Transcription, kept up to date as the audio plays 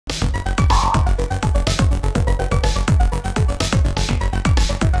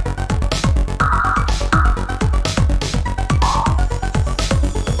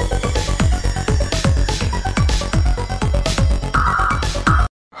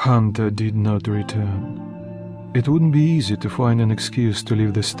Hunter did not return. It wouldn't be easy to find an excuse to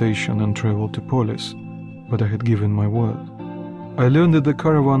leave the station and travel to Polis, but I had given my word. I learned that the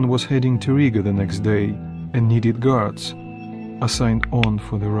caravan was heading to Riga the next day and needed guards, assigned on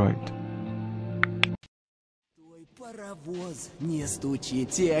for the ride. Паровоз, не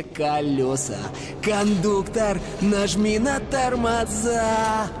стучите колеса. Кондуктор, нажми на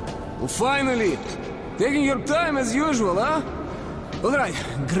тормоза. Finally! Taking your time as usual, huh? Alright,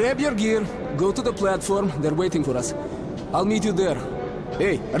 grab your gear, go to the platform, they're waiting for us. I'll meet you there.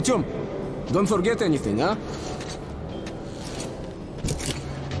 Hey, Artyom, don't forget anything, huh?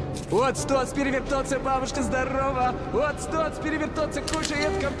 Вот стоц, перевертоться, бабушка здорова. Вот стоц, перевертоться,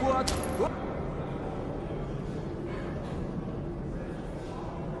 кушает компот.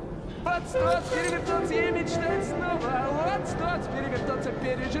 Вот стоц, перевертоться и мечтать снова. Вот стоц, перевертоться,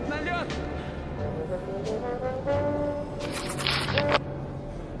 пережить налет.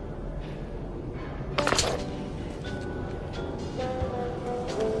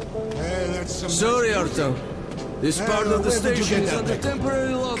 Sorry, Arto. This part of the station is under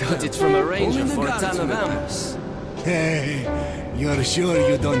temporary lockdown. Got it from a ranger for a ton of ammo. Hey, you're sure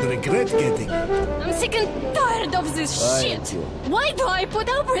you don't regret getting it? I'm sick and tired of this shit! Why do I put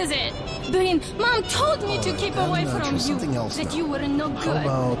up with it? Blin, Mom told me to keep away from you, that you were no good.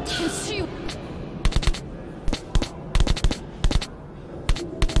 How about...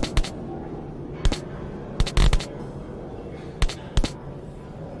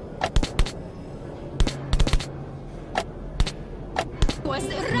 Was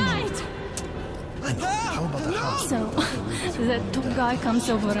right! I know. How about the house? So, the top guy comes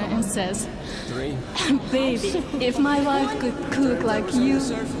over and says, "Baby, if my wife could cook like you,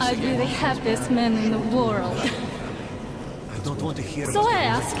 I'd be the happiest man in the world." I don't want to hear So I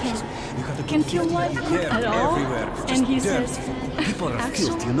ask him, "Can't your wife cook at all?" And he says, people are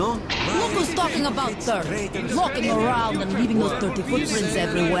killed, you know? Look who's talking about dirt. Walking around and leaving those dirty footprints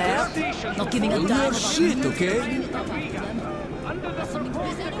everywhere. Not giving a damn. Shit, okay?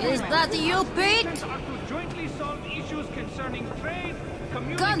 Is that you, Pete?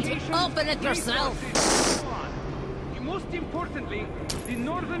 Can't open it yourself. Most importantly, the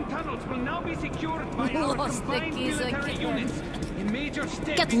northern tunnels will now be secured by our Lost the combined keys military again. units. A major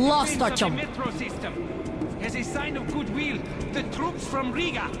step Get in the lost, defense of Artyom. the metro system. As a sign of goodwill, the troops from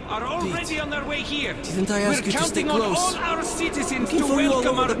Riga are already on their way here. Didn't I ask you to stay We're counting on close? all our citizens Looking to for you all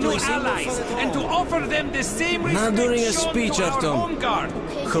welcome over our the new place, ain't no allies fun at and to all. offer them the same Not respect during a shown speech, to our Artyom. home guard.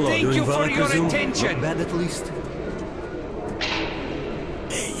 Hello, Thank doing you well, for I your presume? attention. Not bad at least.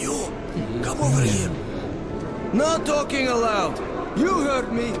 Hey, you! Come over here! Not talking aloud. You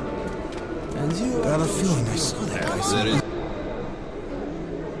heard me. And you I have a feeling I saw that guy.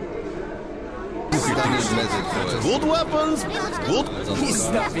 Good weapons, good... His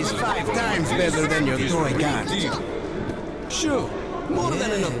stuff is 5 times better than your toy gun. Sure. More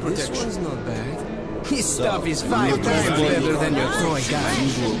than enough protection. This one's not bad. His stuff is 5 times better than your toy gun.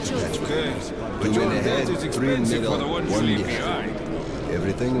 Two men ahead, 3 in middle, 1 behind.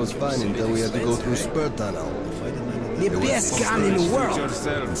 Everything was fine until we had to go through Spur Tunnel. The best gun in the world.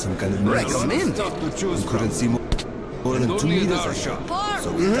 And some kind of Recommend. We couldn't see more than 2 meters ahead.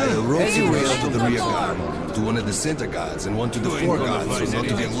 So we tied a rope rail to the rear guard, to one of the center guards, and one to the fore guard, so not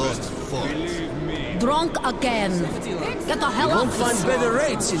to get lost in the forest. Drunk again. Get the hell Won't out. find better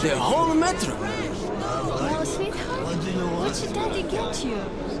rates in the whole metro. "Oh, sweetheart, what should Daddy get you?"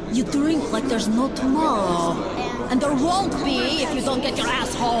 You drink like there's no tomorrow. And there won't be if you don't get your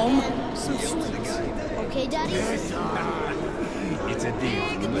ass home. Okay, Daddy? It's a deal.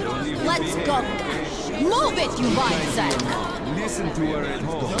 Let's go. Move it, you Isaac. Listen to her at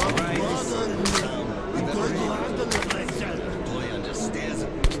home, right?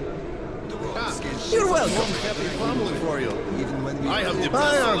 You're welcome. I have the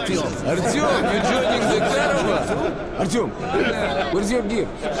Hi, Artyom. Artyom, you're joining the caravan. Artyom, where's your gear?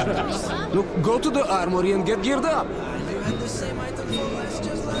 Look, go to the armory and get geared up.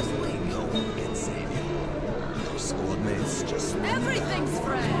 Everything's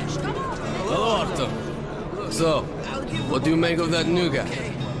fresh. Come on. Hello, Arto. So, what do you make of that new guy?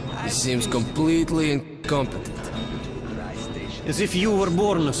 He seems completely incompetent. As if you were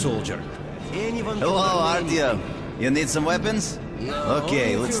born a soldier. Hello, Artyom. You need some weapons?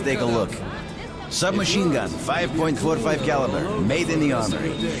 Okay, let's take a look. Submachine gun, 5.45 caliber, made in the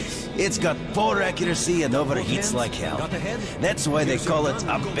armory. It's got poor accuracy and overheats like hell. That's why they call it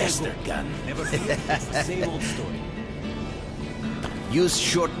a bastard gun. Use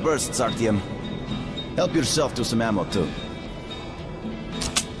short bursts, Artyom. Help yourself to some ammo, too.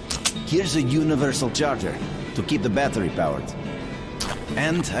 Here's a universal charger to keep the battery powered.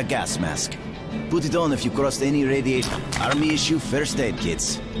 And a gas mask. Put it on if you crossed any radiation. Army issue first aid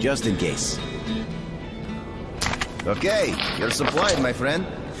kits, just in case. Okay, you're supplied, my friend.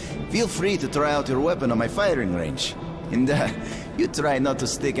 Feel free to try out your weapon on my firing range. And you try not to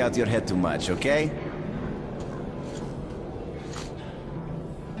stick out your head too much, okay?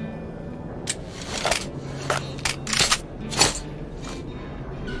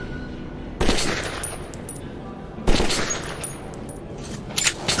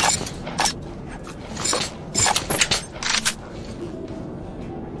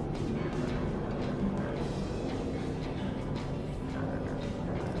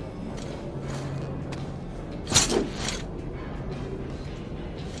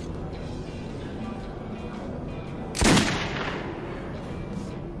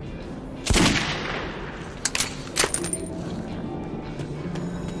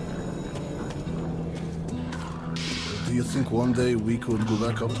 Do you think one day we could go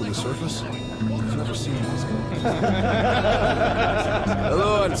back up to the surface? I've never seen this guy.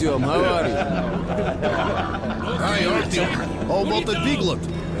 Hello, Artyom. How are you? Hi, Artyom. How about the piglet?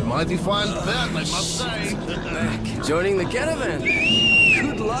 A mighty fine pet, I must say. Joining the caravan.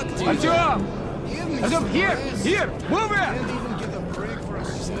 Good luck to you. Artyom! Artyom, here! Move it!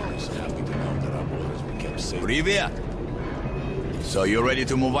 Привет! So you're ready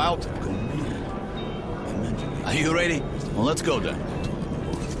to move out? Are you ready? Well, let's go then.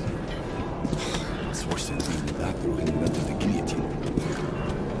 It's worse than being back when we went to the guillotine.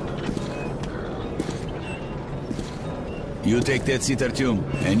 You take that seat, Artyom,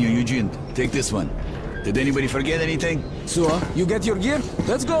 and you, Eugene, take this one. Did anybody forget anything? So, you get your gear?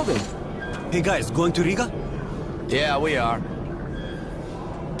 Let's go then. Hey guys, going to Riga? Yeah, we are.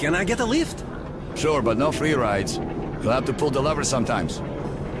 Can I get a lift? Sure, but no free rides. You'll have to pull the lever sometimes.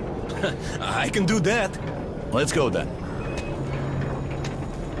 I can do that. Let's go then.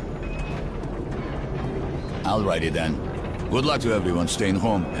 I'll ride it then. Good luck to everyone staying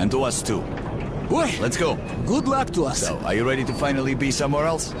home, and to us too. Boy, Let's go. good luck to us. So, are you ready to finally be somewhere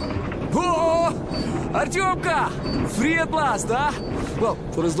else? Oh, Artyomka! Free at last, huh? Well,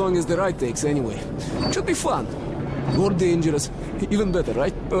 for as long as the ride takes anyway. Should be fun. More dangerous. Even better,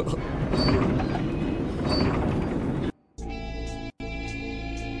 right?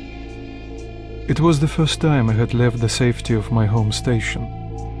 It was the first time I had left the safety of my home station.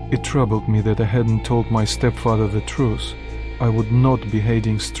 It troubled me that I hadn't told my stepfather the truth. I would not be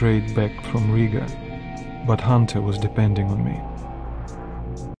heading straight back from Riga, but Hunter was depending on me.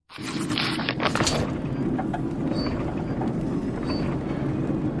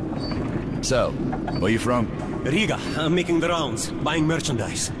 So, where you from? Riga. I'm making the rounds, buying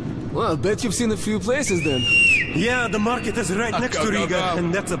merchandise. Well, I bet you've seen a few places then. Yeah, the market is right next to Riga,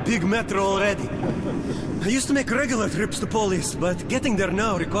 and that's a big metro already. I used to make regular trips to Polis, but getting there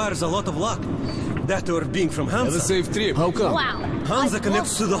now requires a lot of luck. That or being from Have a Hansa. safe trip. How come? Hansa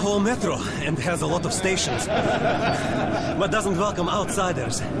connects to the whole metro and has a lot of stations, but doesn't welcome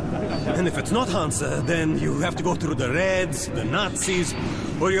outsiders. And if it's not Hansa, then you have to go through the Reds, the Nazis,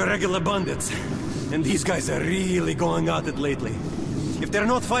 or your regular bandits. And these guys are really going at it lately. If they're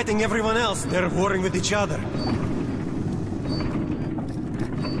not fighting everyone else, they're warring with each other.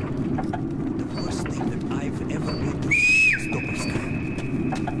 The worst thing that I've ever been through is Doppelska.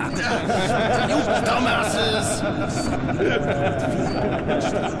 You dumbasses!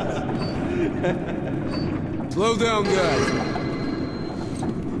 Slow down, guys.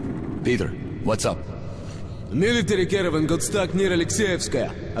 Peter, what's up? The military caravan got stuck near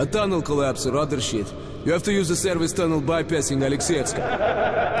Alexeyevskaya. A tunnel collapsed or other shit. You have to use the service tunnel bypassing Alexeyevskaya.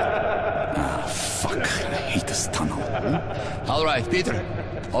 Ah, fuck. I hate this tunnel. All right, Peter.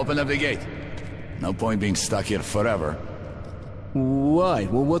 Open up the gate. No point being stuck here forever. Why?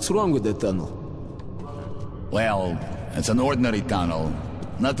 Well, what's wrong with that tunnel? Well, it's an ordinary tunnel.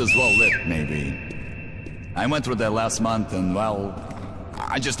 Not as well lit, maybe. I went through that last month and, well,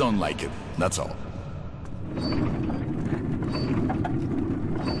 I just don't like it. That's all.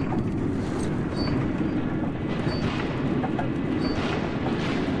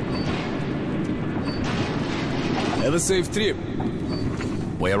 Have a safe trip.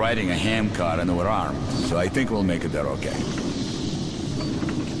 We're riding a ham car and we're armed, so I think we'll make it there okay.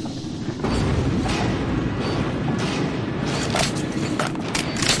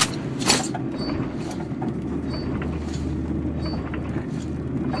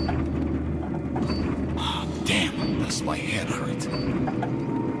 Oh, damn, does my head hurt.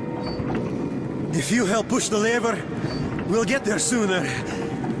 If you help push the lever, we'll get there sooner.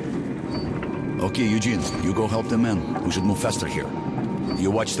 Okay, Eugene, you go help the men. We should move faster here.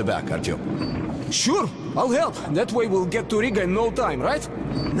 You watch the back, Artyom. Sure, I'll help. That way we'll get to Riga in no time, right?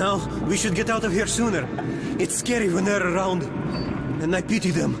 No, we should get out of here sooner. It's scary when they're around. And I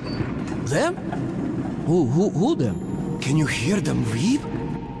pity them. Them? Who them? Can you hear them weep?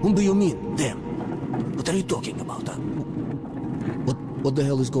 Whom do you mean, them? What are you talking about, huh? What the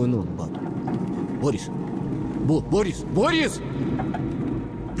hell is going on about? Boris? Boris!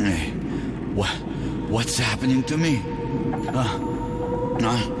 Hey, what's happening to me?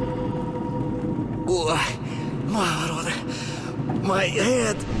 My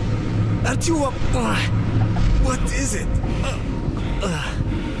head! Artyom! What is it?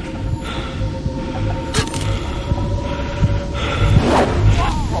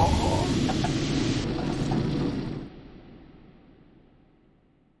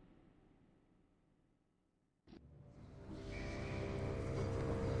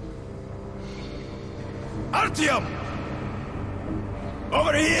 Artyom!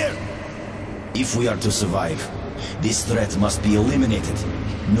 Over here! If we are to survive, this threat must be eliminated,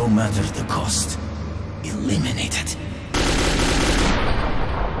 no matter the cost. Eliminated.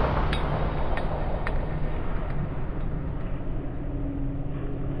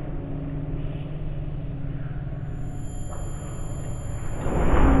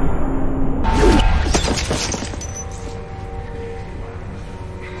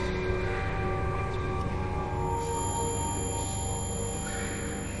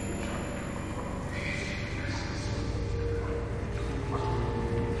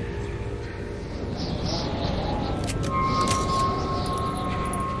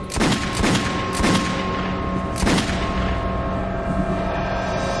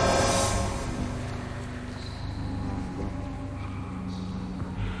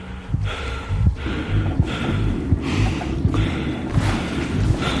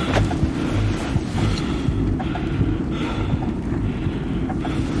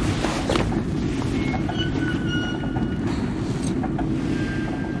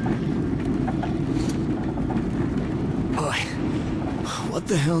 What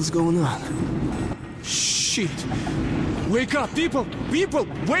the hell's going on? Shit! Wake up, people! People!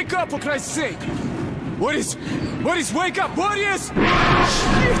 Wake up, for Christ's sake! Boris! Boris, wake up! Boris! Shit!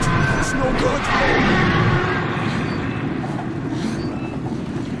 It's no good!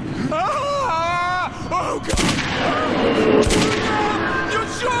 Ah! Oh, God! You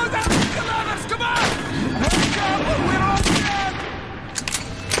shoot us! Come on! Wake up! We're all dead!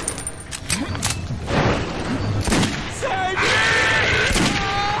 Save me!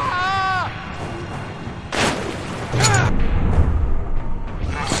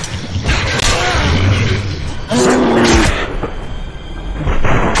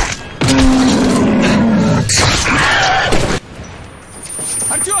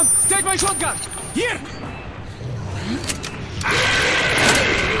 Artyom, take my shotgun! Here!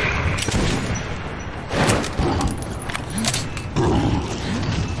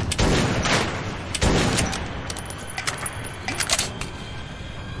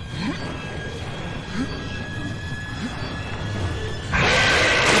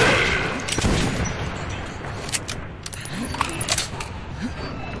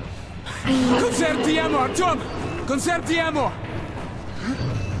 Conserve the ammo, Artyom! Conserve the ammo!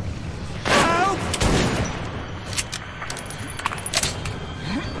 Help!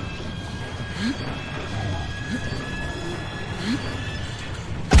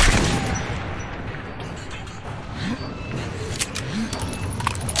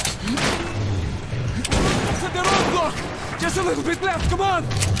 That's the roadblock! Just a little bit left, come on!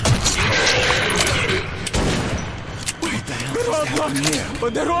 The roadblock!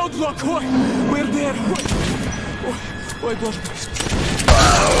 The roadblock! Ой, we're there! Ой, боже мой!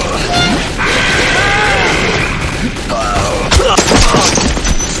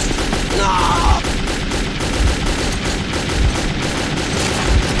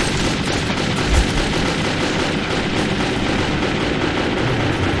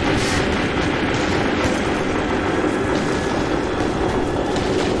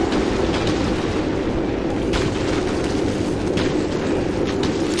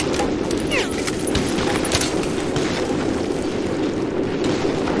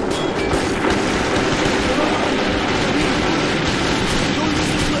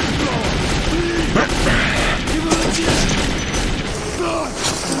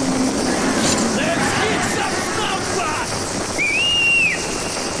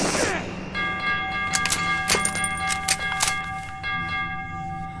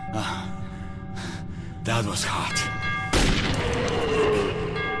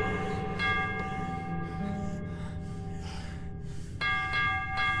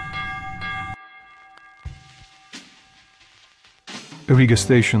 Riga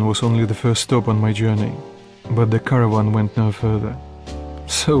station was only the first stop on my journey, but the caravan went no further.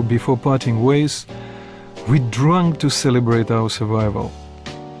 So, before parting ways, we drank to celebrate our survival.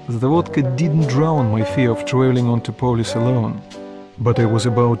 The vodka didn't drown my fear of traveling on to Polis alone, but I was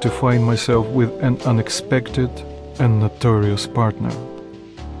about to find myself with an unexpected and notorious partner.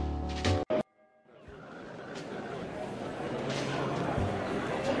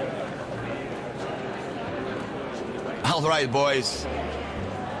 All right, boys.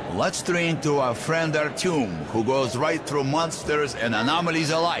 Let's drink to our friend Artyom, who goes right through monsters and anomalies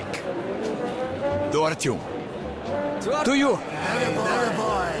alike. To Artyom. To you!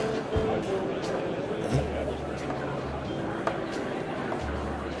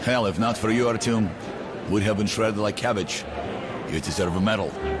 Hell, if not for you, Artyom, we'd have been shredded like cabbage. You deserve a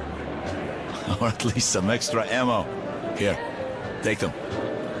medal. Or at least some extra ammo. Here, take them.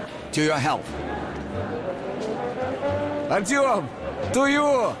 To your health. Artyom! To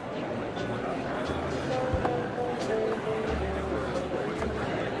you!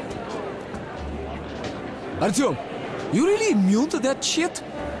 Artyom, you really immune to that shit?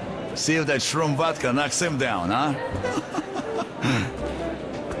 See if that shroom vodka knocks him down, huh?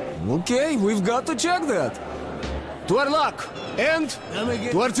 Okay, we've got to check that. To our luck, and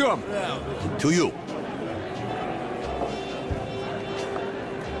to Artyom. To you.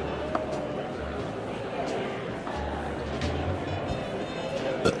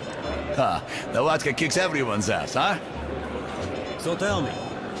 The vodka kicks everyone's ass, huh? So tell me,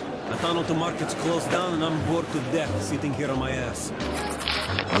 the tunnel to market's closed down and I'm bored to death sitting here on my ass.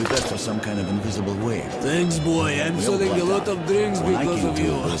 We bet for some kind of invisible way. Thanks, boy. I'm selling a lot of drinks because of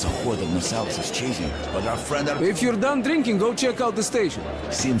you. There's a horde of Nasalis chasing us, but our friend... If you're done drinking, go check out the station.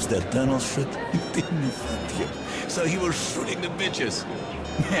 Seems that tunnel shit didn't affect you. So he was shooting the bitches.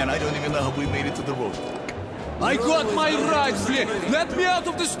 Man, I don't even know how we made it to the road. I got my rights, Blake. Let me out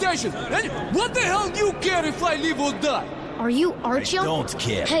of the station. And what the hell do you care if I live or die? Are you Artyom? I don't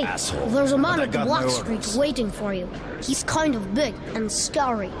care, hey, asshole. There's a man But at the I got Black my Street orders. waiting for you. He's kind of big and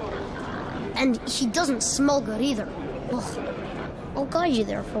scary. And he doesn't smell good either. Ugh. I'll guide you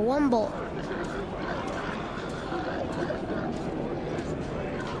there for one bullet.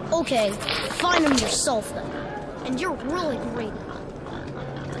 Okay, find him yourself then. And you're really great.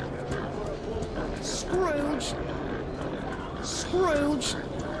 Scrooge. Scrooge.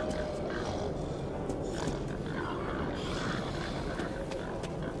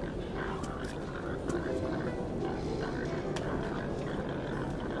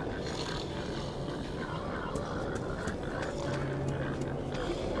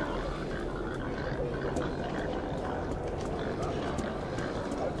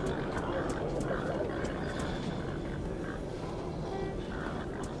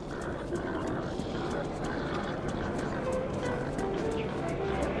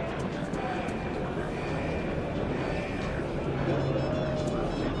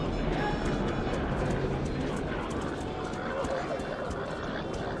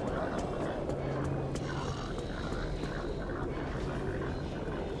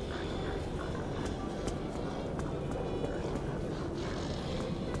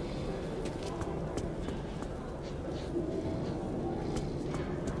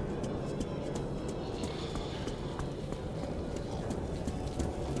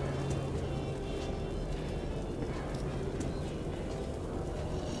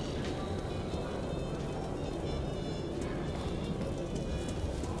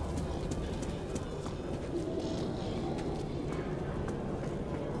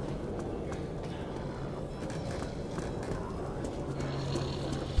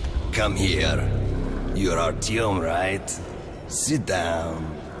 Come here. You're Artyom, right? Sit down.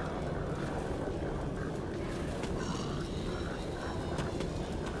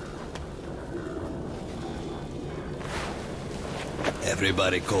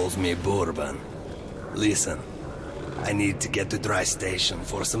 Everybody calls me Bourbon. Listen, I need to get to Dry Station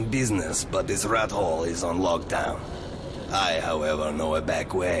for some business, but this rat hole is on lockdown. I, however, know a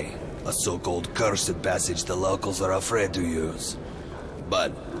back way. A so-called cursed passage the locals are afraid to use.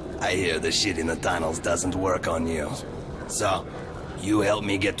 But I hear the shit in the tunnels doesn't work on you. So, you help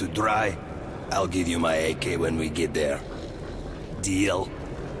me get to Dry, I'll give you my AK when we get there. Deal?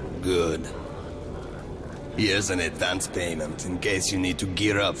 Good. Here's an advance payment in case you need to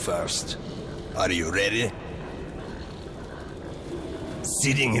gear up first. Are you ready?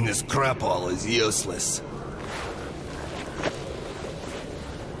 Sitting in this crap hole is useless.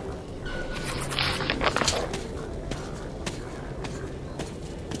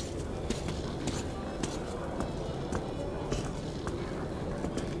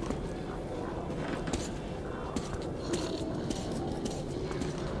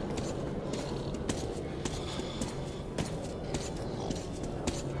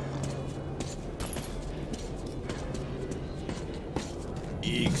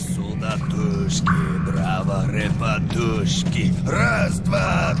 солдатушки, браво, репатушки. Раз,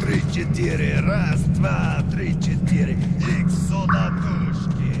 два, три, четыре, раз, два, три, четыре.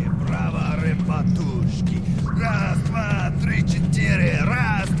 Солдатушки, браво, репатушки. Раз, два, три, четыре,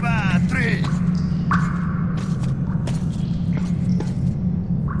 раз, два, три.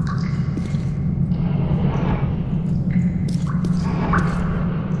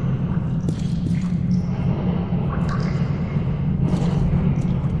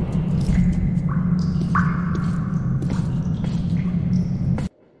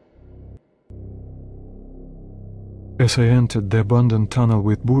 As I entered the abandoned tunnel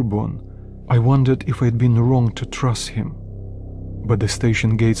with Bourbon, I wondered if I'd been wrong to trust him. But the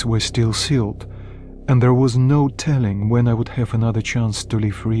station gates were still sealed, and there was no telling when I would have another chance to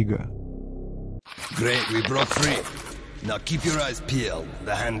leave Riga. Great, we broke free. Now keep your eyes peeled.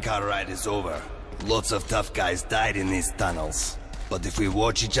 The handcar ride is over. Lots of tough guys died in these tunnels. But if we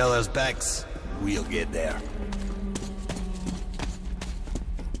watch each other's backs, we'll get there.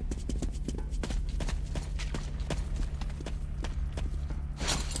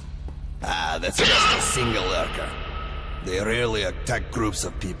 Ah, that's just a single lurker. They rarely attack groups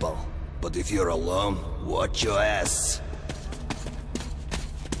of people. But if you're alone, watch your ass.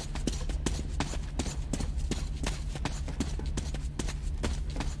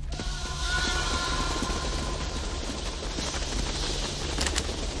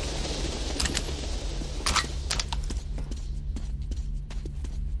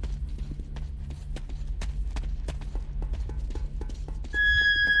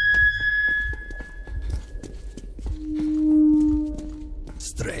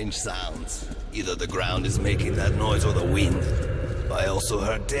 Strange sounds. Either the ground is making that noise or the wind. I also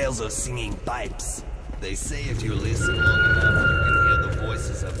heard tales of singing pipes. They say if you listen long enough, you can hear the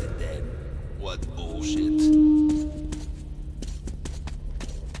voices of the dead. What bullshit.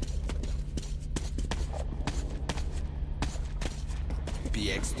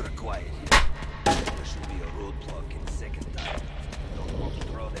 Be extra quiet here. There should be a roadblock in the second time. Don't want to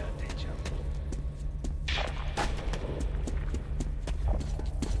draw their attention.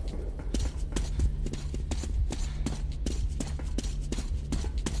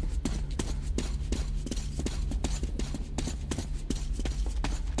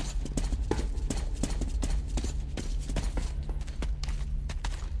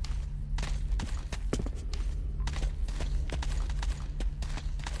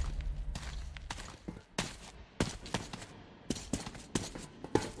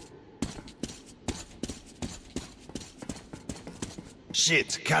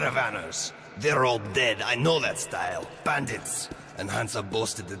 Shit, caravanners. They're all dead, I know that style. Bandits. And Hansa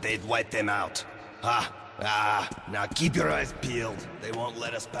boasted that they'd wipe them out. Now keep your eyes peeled. They won't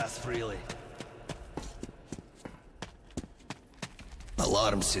let us pass freely.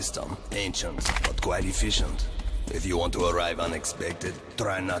 Alarm system. Ancient, but quite efficient. If you want to arrive unexpected,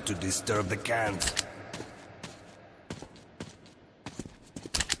 try not to disturb the cans.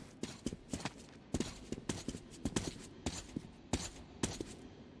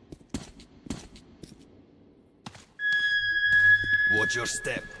 Watch your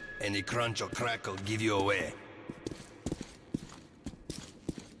step. Any crunch or crack will give you away.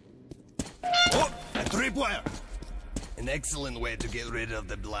 Oh! A tripwire! An excellent way to get rid of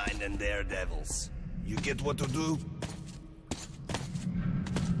the blind and daredevils. You get what to do?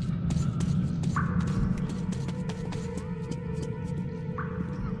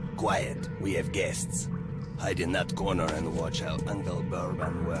 Quiet. We have guests. Hide in that corner and watch how Uncle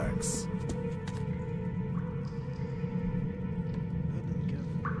Bourbon works.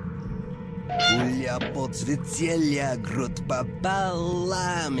 Пуля подсветила, грудь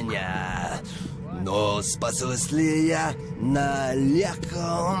попала меня. Но спасусь ли я на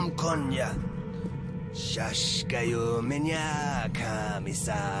легком коне? Шашкою меня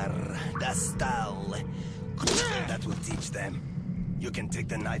комиссар достал. That will teach them. You can take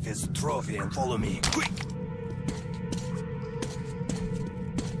the knife as a trophy and follow me. Quick!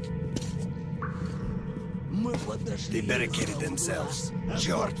 They barricaded themselves.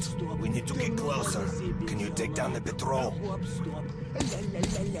 Short, we need to get closer. Can you take down the patrol? What?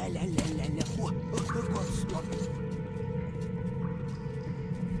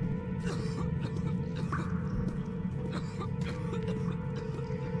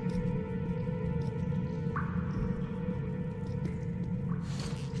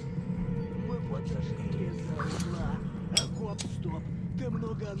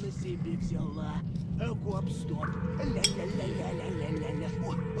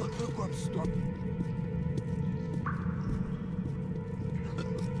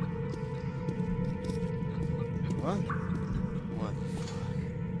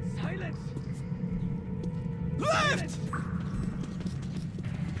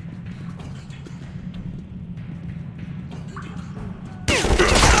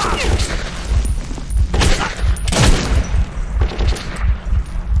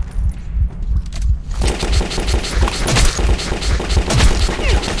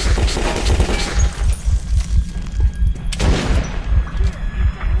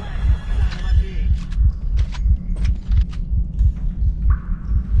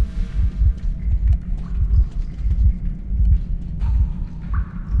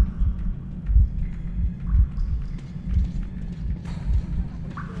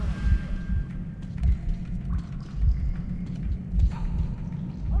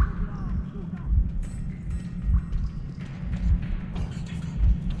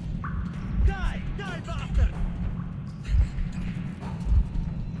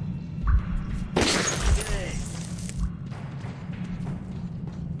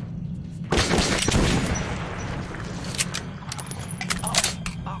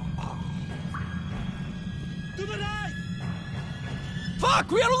 Fuck,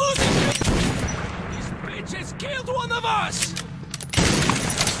 we are losing! This bitch has killed one of us!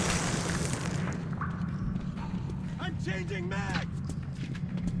 I'm changing mag!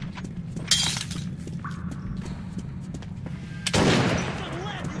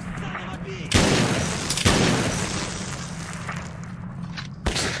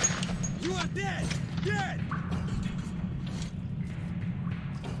 You are dead! Dead!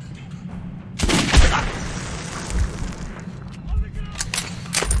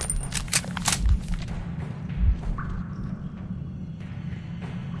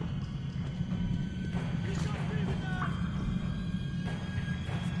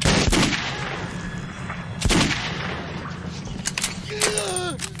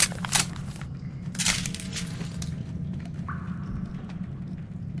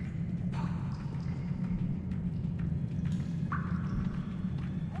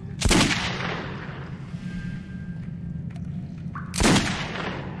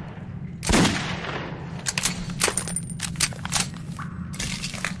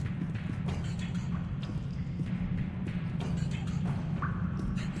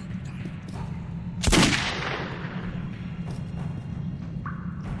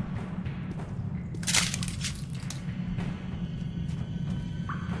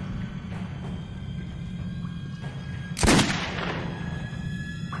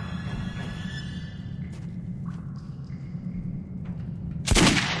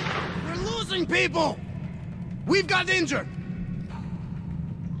 People! We've got injured!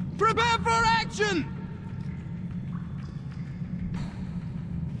 Prepare for action!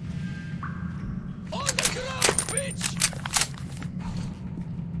 On the ground, bitch!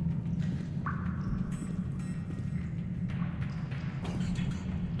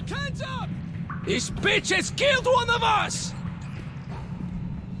 Hands up! This bitch has killed one of us!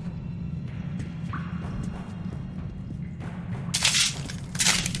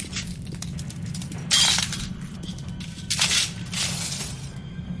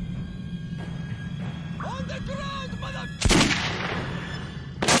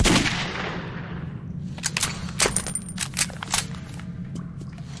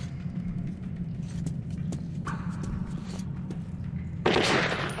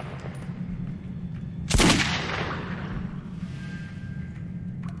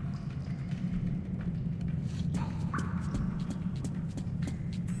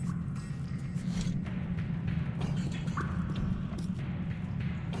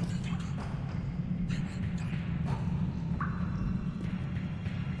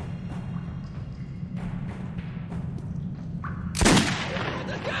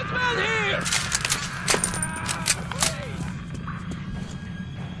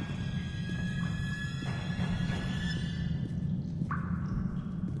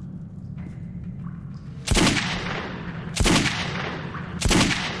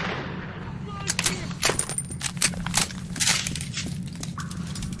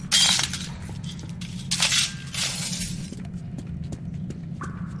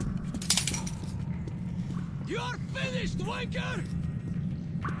 You're finished, wanker!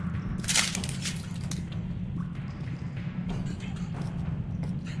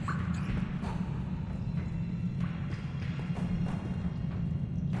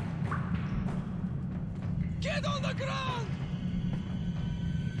 Get on the ground!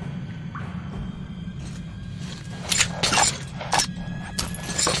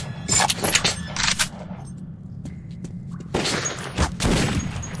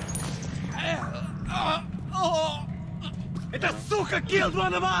 Эта сука killed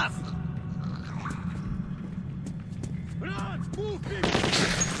one of us! Run! Move, people!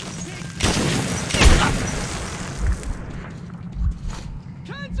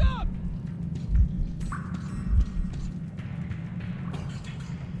 Hands up!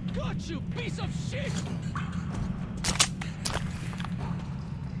 Got you, piece of shit!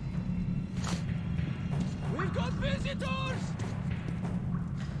 We've got visitors!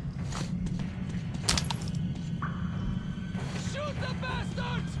 Shoot the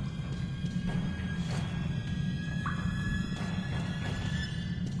bastards!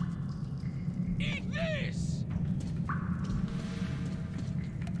 Eat this!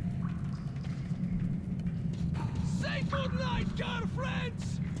 Say goodnight,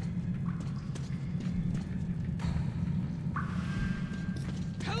 girlfriends!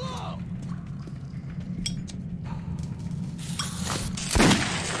 Hello!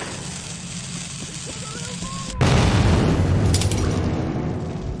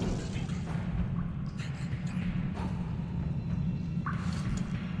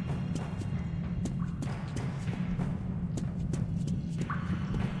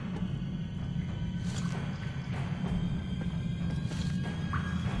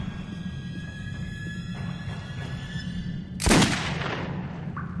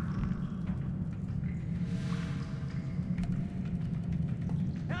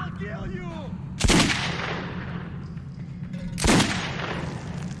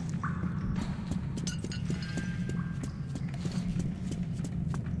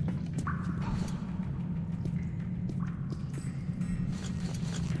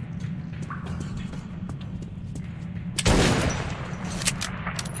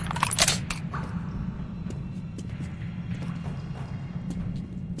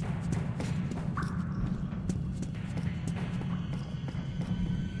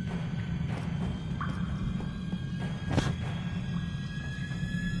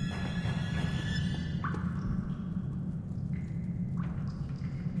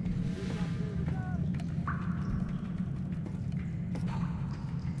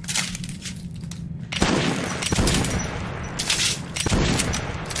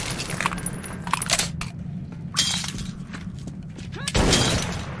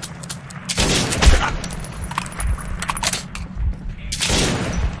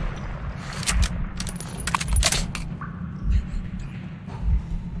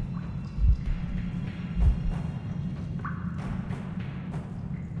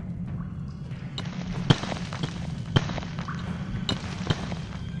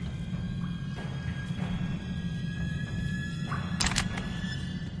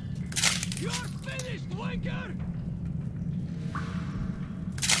 You're finished, wanker!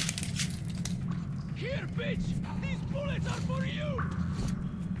 Here, bitch! These bullets are for you!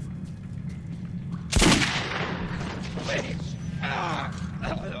 Bitch!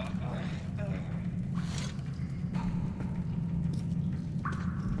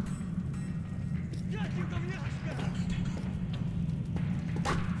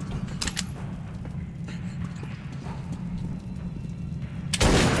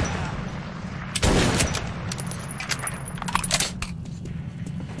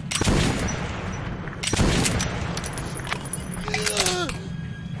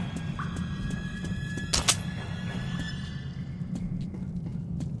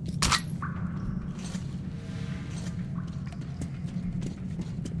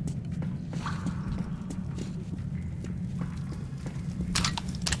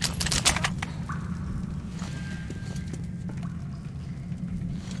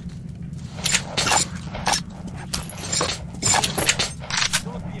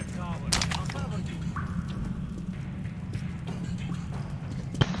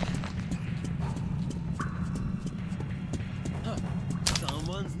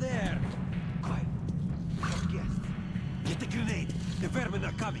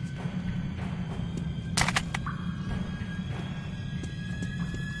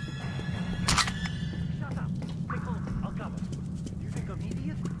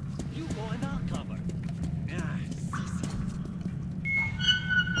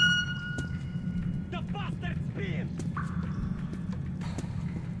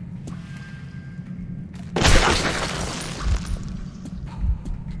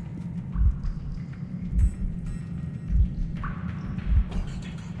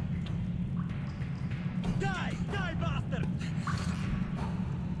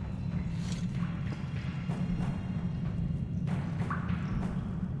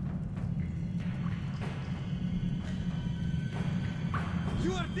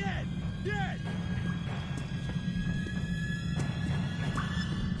 You are dead! Dead!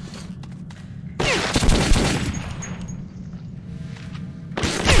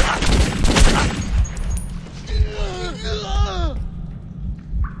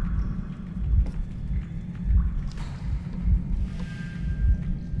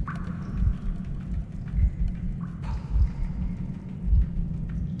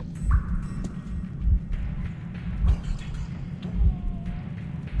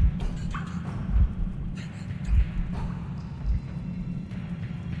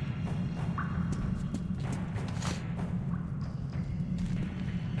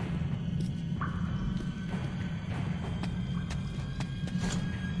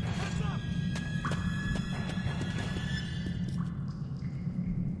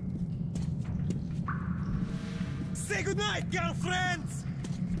 Say goodnight, girlfriends!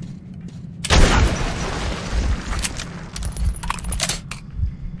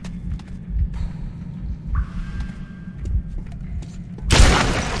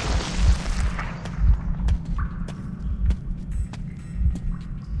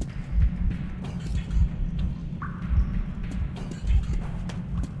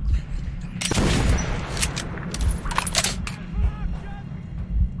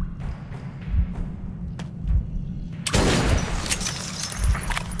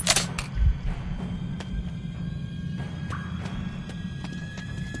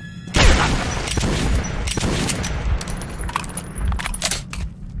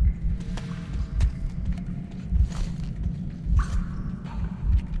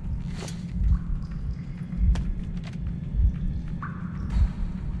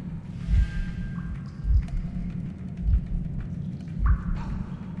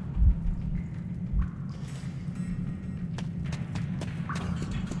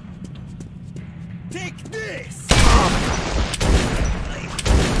 Take this!